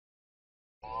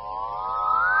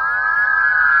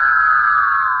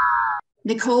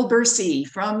Nicole Bursey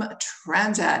from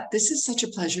Transat. This is such a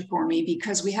pleasure for me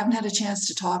because we haven't had a chance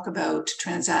to talk about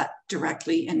Transat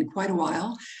directly in quite a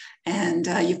while. And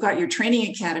you've got your training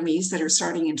academies that are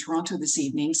starting in Toronto this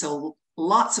evening. So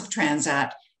lots of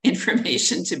Transat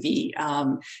information to be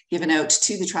given out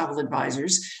to the travel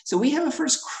advisors. So we have a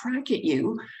first crack at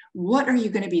you. What are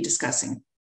you going to be discussing?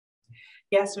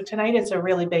 Yeah, so tonight is a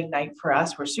really big night for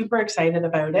us. We're super excited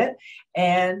about it.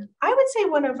 And I would say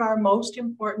one of our most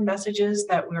important messages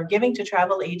that we're giving to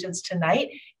travel agents tonight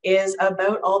is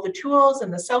about all the tools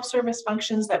and the self-service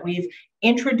functions that we've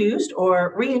introduced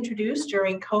or reintroduced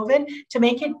during COVID to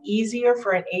make it easier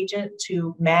for an agent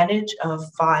to manage a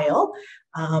file.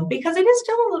 Because it is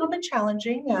still a little bit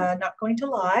challenging, not going to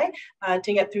lie,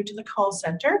 to get through to the call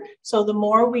center. So the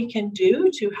more we can do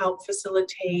to help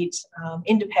facilitate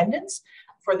independence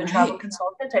for the travel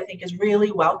consultant, I think is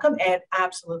really welcome and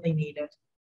absolutely needed.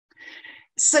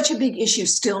 Such a big issue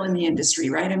still in the industry,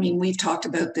 right? I mean, we've talked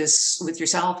about this with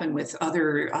yourself and with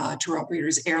other tour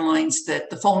operators, airlines, that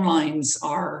the phone lines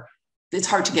it's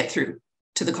hard to get through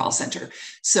to the call center.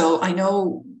 So I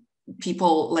know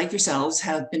people like yourselves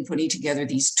have been putting together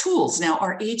these tools. Now,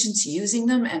 are agents using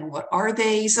them and what are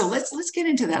they? So let's get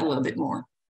into that a little bit more.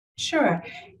 Sure.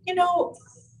 You know,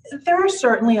 there are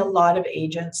certainly a lot of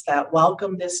agents that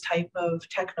welcome this type of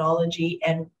technology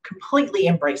and completely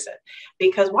embrace it,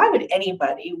 because why would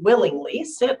anybody willingly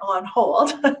sit on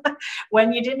hold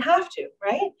when you didn't have to,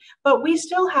 right? But we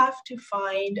still have to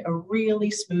find a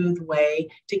really smooth way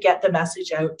to get the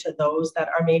message out to those that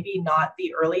are maybe not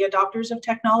the early adopters of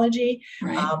technology.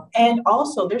 Right. And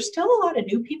also, there's still a lot of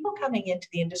new people coming into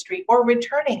the industry or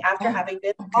returning after having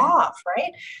been off,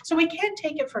 right? So we can't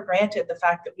take it for granted, the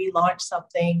fact that we launched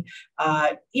something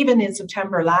even in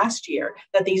September last year,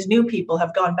 that these new people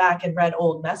have gone back and read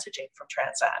old messaging from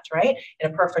Transat, right?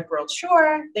 In a perfect world,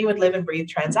 sure, they would live and breathe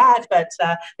Transat, but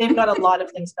they've got a lot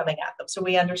of things coming at them. So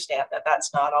we understand that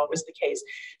that's not always the case.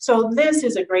 So this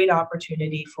is a great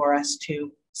opportunity for us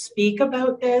to speak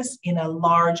about this in a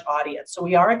large audience. So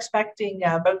we are expecting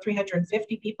about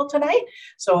 350 people tonight.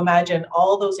 So imagine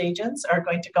all those agents are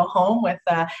going to go home with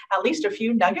at least a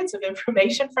few nuggets of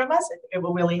information from us. It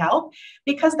will really help,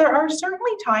 because there are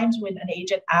certainly times when an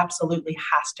agent absolutely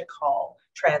has to call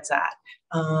Transat.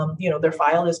 Their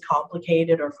file is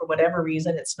complicated, or for whatever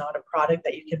reason, it's not a product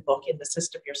that you can book in the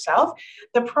system yourself.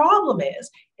 The problem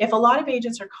is, if a lot of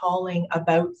agents are calling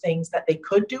about things that they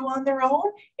could do on their own,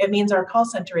 it means our call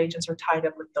center agents are tied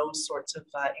up with those sorts of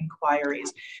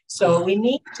inquiries. So we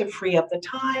need to free up the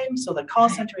time so the call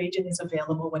center agent is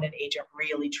available when an agent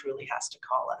really, truly has to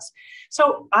call us.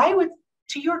 So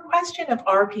to your question of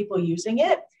are people using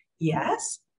it?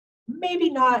 Yes. Maybe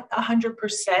not 100%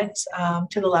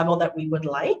 to the level that we would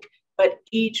like, but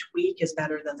each week is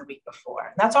better than the week before.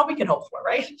 And that's all we can hope for,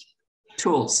 right?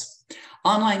 Tools,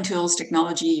 online tools,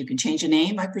 technology, you can change a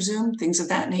name, I presume, things of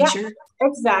that nature. Yeah,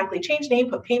 exactly. Change name,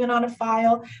 put payment on a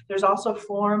file. There's also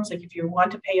forms, like if you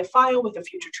want to pay a file with a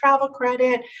future travel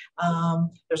credit,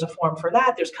 there's a form for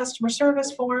that. There's customer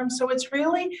service forms. So it's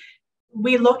really,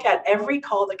 we look at every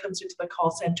call that comes into the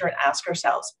call center and ask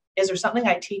ourselves, is there something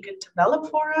IT could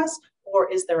develop for us? Or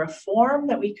is there a form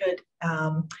that we could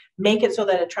make it so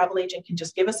that a travel agent can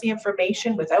just give us the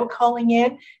information without calling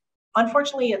in?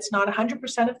 Unfortunately, it's not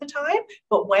 100% of the time,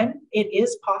 but when it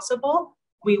is possible,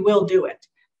 we will do it.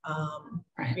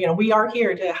 We are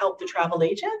here to help the travel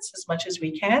agents as much as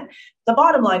we can. The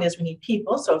bottom line is we need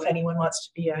people. So if anyone wants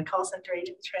to be a call center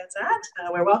agent at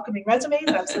Transat, we're welcoming resumes.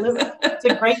 Absolutely. It's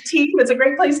a great team. It's a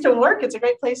great place to work. It's a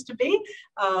great place to be.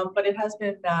 But it has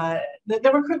been,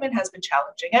 the recruitment has been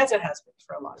challenging, as it has been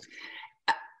for a lot of people.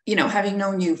 Having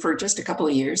known you for just a couple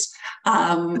of years,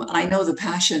 I know the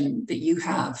passion that you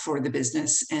have for the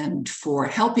business and for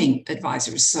helping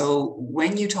advisors. So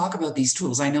when you talk about these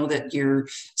tools, I know that you're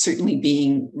certainly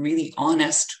being really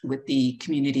honest with the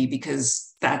community,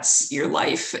 because that's your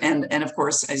life. And of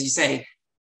course, as you say,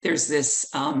 there's this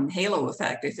halo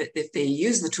effect. If they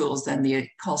use the tools, then the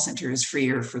call center is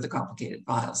freer for the complicated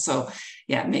files. So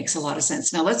yeah, it makes a lot of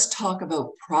sense. Now let's talk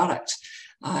about product.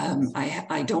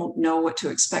 I don't know what to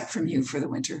expect from you for the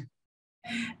winter.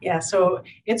 Yeah, so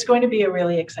it's going to be a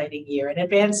really exciting year, and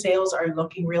advanced sales are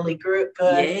looking really good.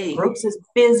 Yay. Groups is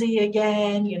busy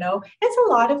again. It's a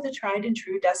lot of the tried and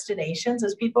true destinations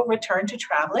as people return to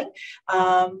traveling.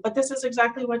 But this is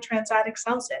exactly what Transat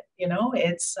excels in.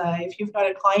 It's if you've got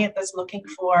a client that's looking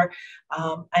for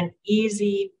an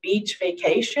easy beach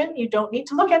vacation, you don't need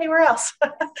to look anywhere else.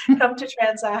 Come to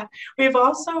Transat. We've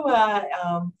also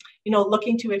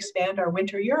looking to expand our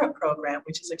Winter Europe program,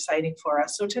 which is exciting for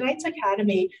us. So tonight's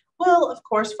Academy will, of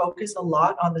course, focus a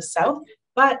lot on the South,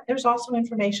 but there's also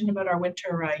information about our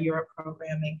Winter Europe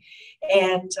programming.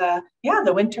 And yeah,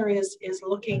 the winter is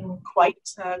looking quite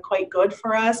good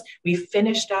for us. We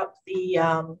finished up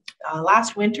the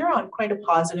last winter on quite a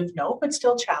positive note, but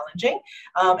still challenging.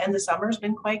 And the summer's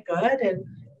been quite good. And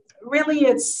really,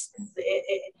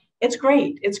 it's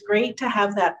great. It's great to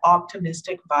have that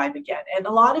optimistic vibe again. And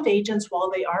a lot of agents, while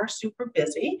they are super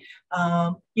busy,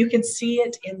 you can see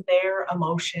it in their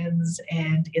emotions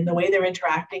and in the way they're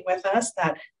interacting with us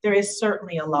that there is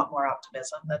certainly a lot more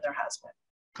optimism than there has been.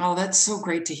 Oh, that's so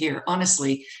great to hear.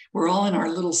 Honestly, we're all in our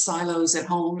little silos at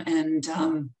home, and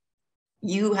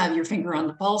you have your finger on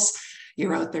the pulse.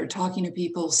 You're out there talking to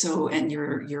people. So, and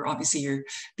you're obviously your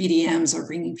BDMs are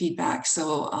bringing feedback.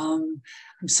 So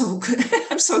I'm so good.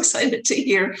 I'm so excited to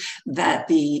hear that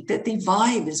the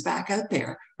vibe is back out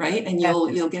there, right? And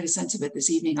you'll get a sense of it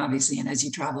this evening, obviously. And as you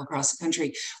travel across the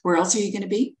country, where else are you going to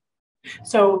be?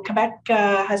 So Quebec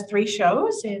has 3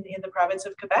 shows in the province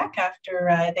of Quebec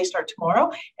after they start tomorrow.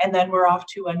 And then we're off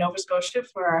to Nova Scotia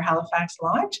for our Halifax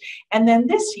launch. And then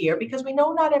this year, because we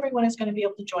know not everyone is going to be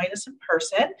able to join us in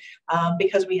person,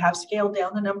 because we have scaled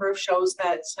down the number of shows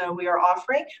that we are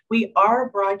offering, we are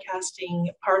broadcasting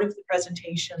part of the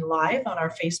presentation live on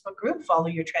our Facebook group, Follow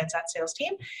Your Transat Sales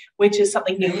Team, which is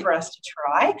something new for us to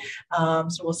try.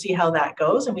 So we'll see how that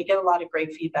goes. And we get a lot of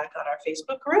great feedback on our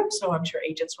Facebook group. So I'm sure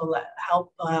agents will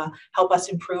help us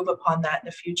improve upon that in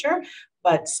the future.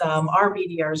 But our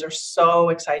BDRs are so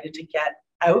excited to get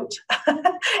out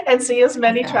and see as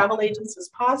many travel agents as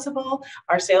possible.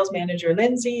 Our sales manager,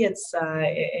 Lindsay,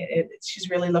 she's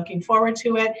really looking forward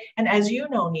to it. And as you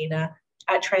know, Nina,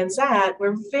 at Transat,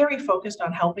 we're very focused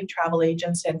on helping travel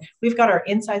agents, and we've got our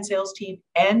inside sales team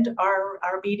and our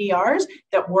BDRs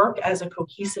that work as a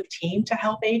cohesive team to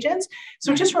help agents.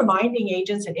 So just reminding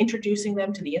agents and introducing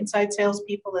them to the inside sales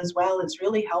people as well is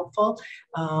really helpful.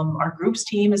 Our groups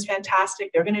team is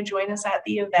fantastic. They're going to join us at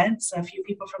the events, a few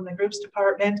people from the groups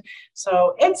department.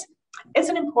 So it's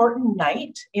an important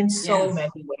night in so many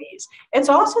ways. It's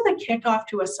also the kickoff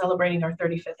to us celebrating our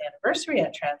 35th anniversary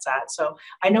at Transat. So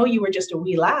I know you were just a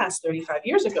wee lass 35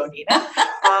 years ago, Nina,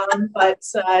 but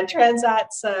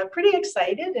Transat's pretty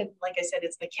excited. And like I said,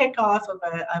 it's the kickoff of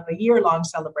a year-long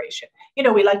celebration.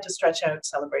 We like to stretch out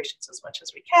celebrations as much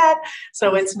as we can.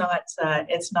 So it's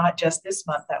not just this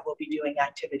month that we'll be doing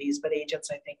activities, but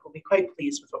agents, I think, will be quite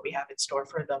pleased with what we have in store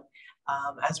for them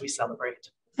as we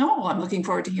celebrate. Oh, I'm looking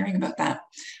forward to hearing about that.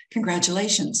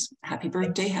 Congratulations. Happy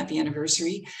birthday, happy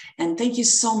anniversary. And thank you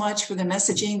so much for the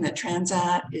messaging that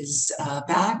Transat is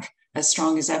back as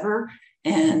strong as ever.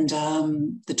 And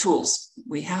the tools.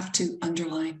 We have to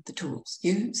underline the tools.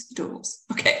 Use the tools.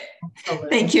 Okay.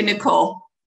 Thank you, Nicole.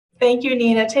 Thank you,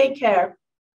 Nina. Take care.